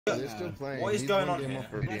They're still playing. What is going on here?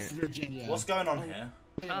 What's going on here?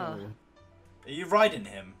 Are you riding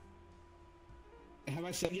him? Have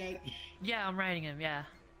I said yet? Yeah, I'm riding him. Yeah.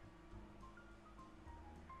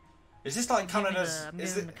 Is this like Canada's?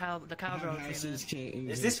 Is it the cowgirl treatment?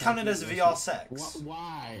 Is this Canada's VR sex?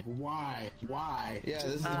 Why? Yeah, this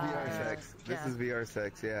is VR sex. This is VR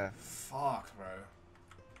sex. Yeah. Fuck, bro.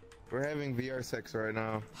 We're having VR sex right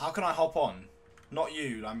now. How can I hop on? Not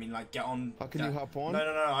you. I mean, like, get on. How can you hop on? No.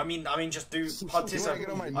 I mean, just do participate.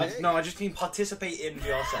 No, I just mean participate in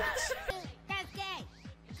VR sex. That's gay.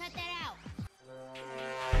 Cut that out.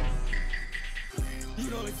 You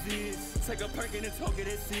know it's this. Take a perkin and talk it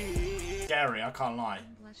and see. Scary, I can't lie.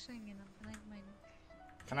 I'm blushing and I'm like my.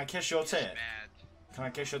 Can I kiss your tit? Can I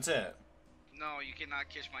kiss your tit? No, you cannot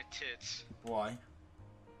kiss my tits. Why?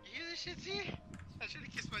 You hear this shit, see? I should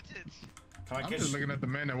have kissed my tits. Can I I'm kiss? just looking at the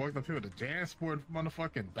man that walked up here with a JanSport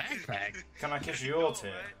motherfucking backpack. Can I kiss your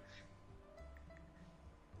tit?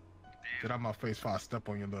 Get out my face before I step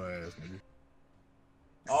on your little ass, nigga.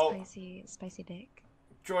 Oh. Spicy dick.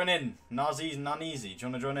 Join in. Nazi's Naneezy. Do you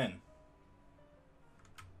wanna join in?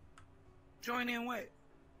 Join in what?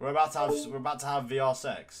 We're about to have VR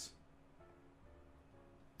sex.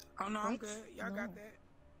 Oh no, I'm good. Y'all got that.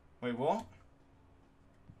 Wait, what?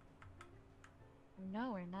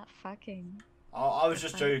 No, we're not fucking. I was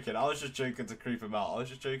just joking. I was just joking to creep him out. Oh,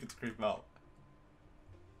 okay.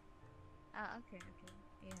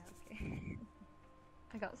 Yeah, okay.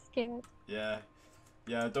 I got scared. Yeah,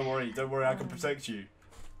 don't worry, I can protect you.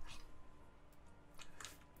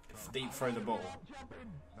 Deep throw the bottle.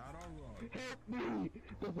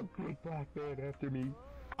 There's a big black man after me.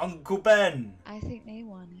 Uncle Ben! I think they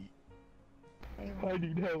want it. I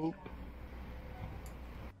need help.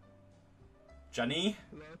 Jonny?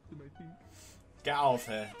 Get out of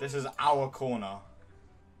here. This is our corner.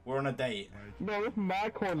 We're on a date. No, it's my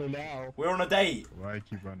corner now. We're on a date. Why you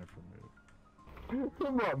keep running from it?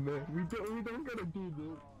 Come on, man. We don't gotta do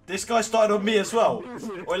this. This guy started on me as well.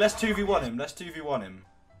 Wait, let's 2v1 him. Let's 2v1 him.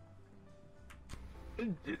 No,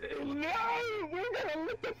 we're gonna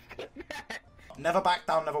look at that. Never back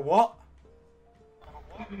down, never what?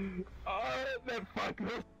 That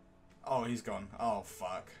fucker. Oh, he's gone. Oh,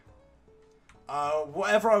 fuck.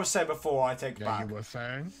 Whatever I was saying before, I take back. You were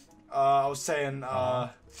saying? I was saying I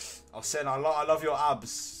love your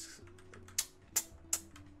abs.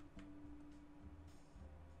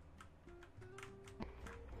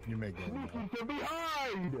 You may go.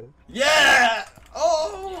 Behind. Yeah!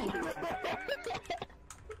 Oh!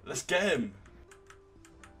 Let's get him.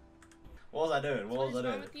 What was I doing? What was I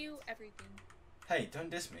doing? With you? Everything. Hey, don't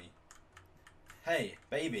diss me. Hey,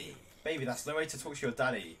 baby. Baby, that's no way to talk to your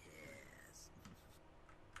daddy.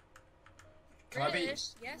 Can I be?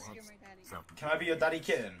 Yes, you're my daddy. Can I be your daddy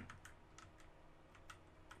kitten?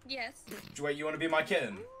 Yes. Wait, you want to be my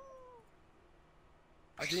kitten?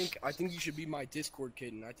 I think you should be my Discord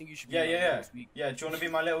kitten. I think you should be Yeah. Do you want to be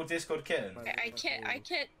my little Discord kitten?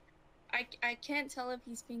 I can't tell if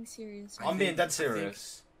he's being serious. I'm being dead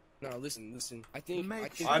serious. No, listen. I think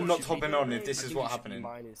I'm not hopping on if this is what's happening.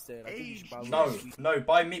 Mine instead. I think you should buy No,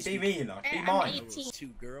 buy me, be me, you know. Be mine. I'm 18. Too,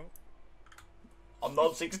 girl. I'm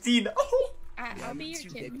not 16. I'll be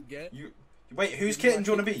your kitten. Wait, whose kitten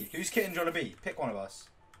do you want to be? Whose kitten do you want to be? Pick one of us.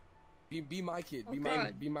 Be my kid. Oh, be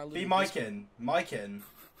my little. Be my kitten. My kitten.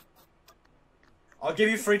 I'll give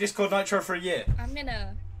you free Discord Nitro for a year.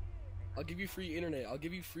 I'll give you free internet. I'll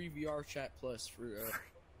give you free vrchat plus for.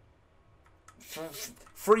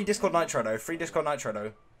 Free Discord Nitro though. Free Discord Nitro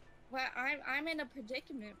though. Well, I'm in a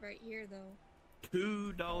predicament right here though.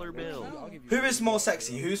 $2 bill. Who is more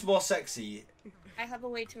sexy? Who's more sexy? I have a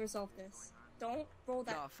way to resolve this. Don't roll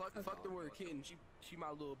that. Nah, fuck the word kitten. She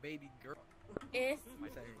my little baby girl. If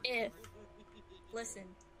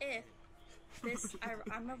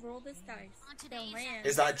I'm gonna roll this dice. The land.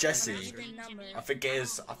 Is that Jesse? Number, I think it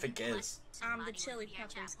is. I'm the chili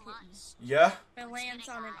peppers kitten. Yeah? If it lands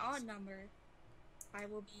on an odd number, I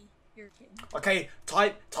will be your kitten. Okay,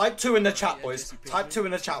 type 2 in the chat, boys. Type 2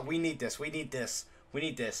 in the chat. We need this. Okay,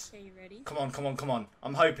 you ready? Come on.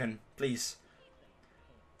 I'm hoping. Please.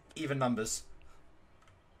 Even numbers.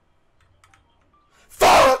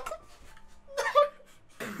 Fuck!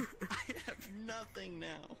 I have nothing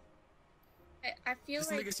now. I feel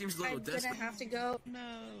This like nigga seems a little I'm desperate. gonna have to go. No.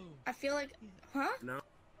 I feel like, huh? No.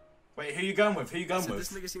 Wait, who you going with? This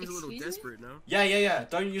nigga seems a little desperate, no? Yeah.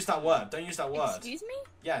 Don't use that word. Excuse me?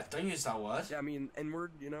 Yeah, don't use that word. Yeah, I mean,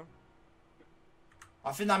 N-word, you know?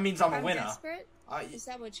 I think that means I'm a winner. Desperate? Is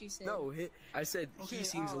that what you said? No, I said he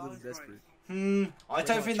seems a little desperate. I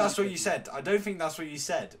don't think that's what you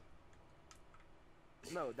said.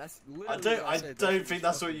 No, that's literally I don't think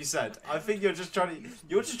that's what you said. I think you're just trying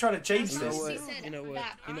to change this. You know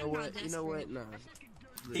what? Nah.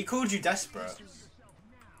 He called you desperate.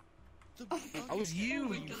 I was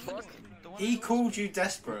you fuck. He called you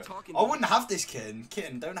desperate. I wouldn't have this kitten.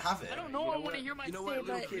 Kitten, don't have it. I don't know. I want to hear my. You know what,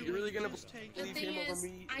 little kid? You're really gonna The leave thing him over is,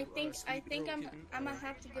 me? I think I'm gonna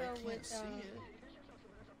have to go with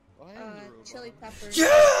chili peppers.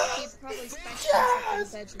 Yes! He probably spiked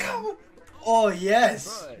Yes! in the Come bedroom. on. Oh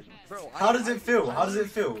yes. Bro, How does it feel? How does it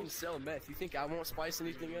feel? You can sell meth. You think I won't spice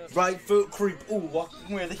anything up? Right foot creep. Ooh,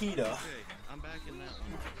 where the heater? I'm back in that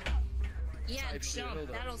one. Yeah,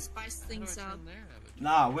 jump. That'll spice things up.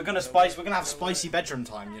 Nah, we're gonna have spicy bedroom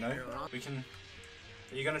time, you know? We can...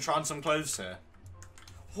 Are you gonna try on some clothes here?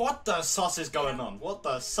 What the sus is going on? What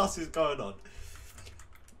the sus is going on?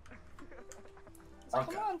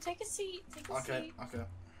 Okay. Come on, take a seat. Take a seat. Okay. Okay,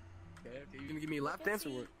 you gonna give me a lap dance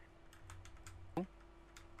or what?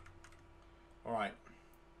 Alright.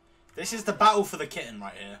 This is the battle for the kitten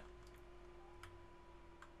right here.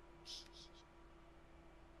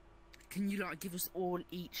 Can you like give us all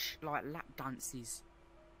each like lap dances?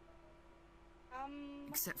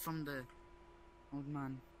 Except from the old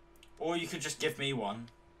man. Or you could just give me one.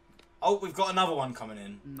 Oh, we've got another one coming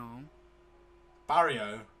in. No.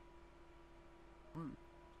 Barrio.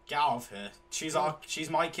 Get out of here. She's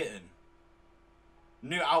my kitten.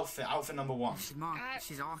 New outfit number 1.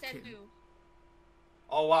 She's our kitten.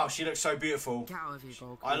 Oh wow, she looks so beautiful. Get out of here,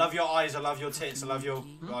 Goku. I love your eyes, I love your tits, I love your...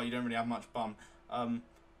 Oh, you don't really have much bum.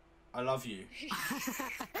 I love you.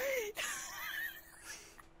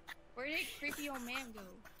 Where did creepy old man go?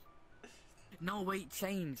 No, wait,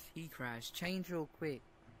 change. He crashed. Change real quick.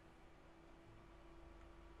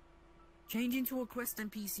 Change into a quest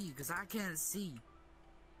NPC, because I can't see.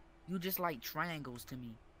 You just like triangles to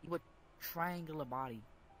me. You a triangular body.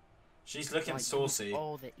 She's looking like saucy.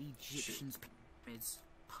 All the Egyptians' pyramids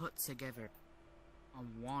put together on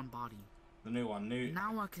one body. The new one,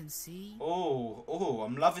 Now I can see. Oh,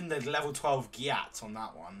 I'm loving the level 12 gyat on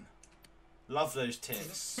that one. Love those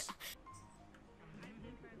tits.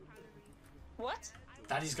 What?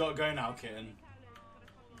 Daddy's gotta go now, kitten.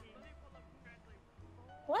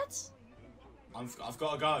 What? I've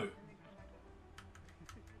gotta go.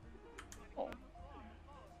 Oh.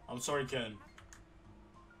 I'm sorry, kitten.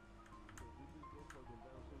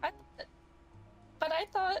 But I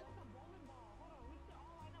thought.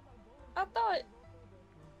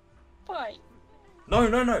 Fine.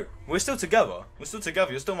 No. We're still together.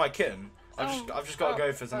 You're still my kitten. I've just got to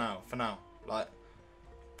go for now. For now, like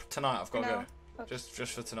tonight, I've got to go. Okay. Just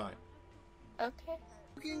for tonight. Okay.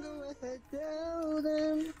 You can go ahead, tell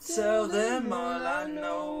them. Tell them all I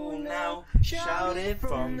know now. Shout it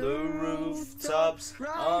from the rooftops.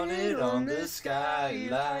 On it on the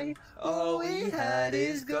skyline. All we had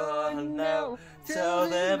is gone now. Tell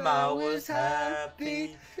them I was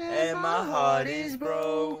happy. And my heart is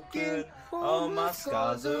broken. All my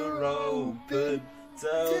scars are open.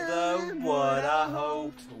 Tell them what I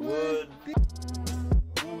hoped would be.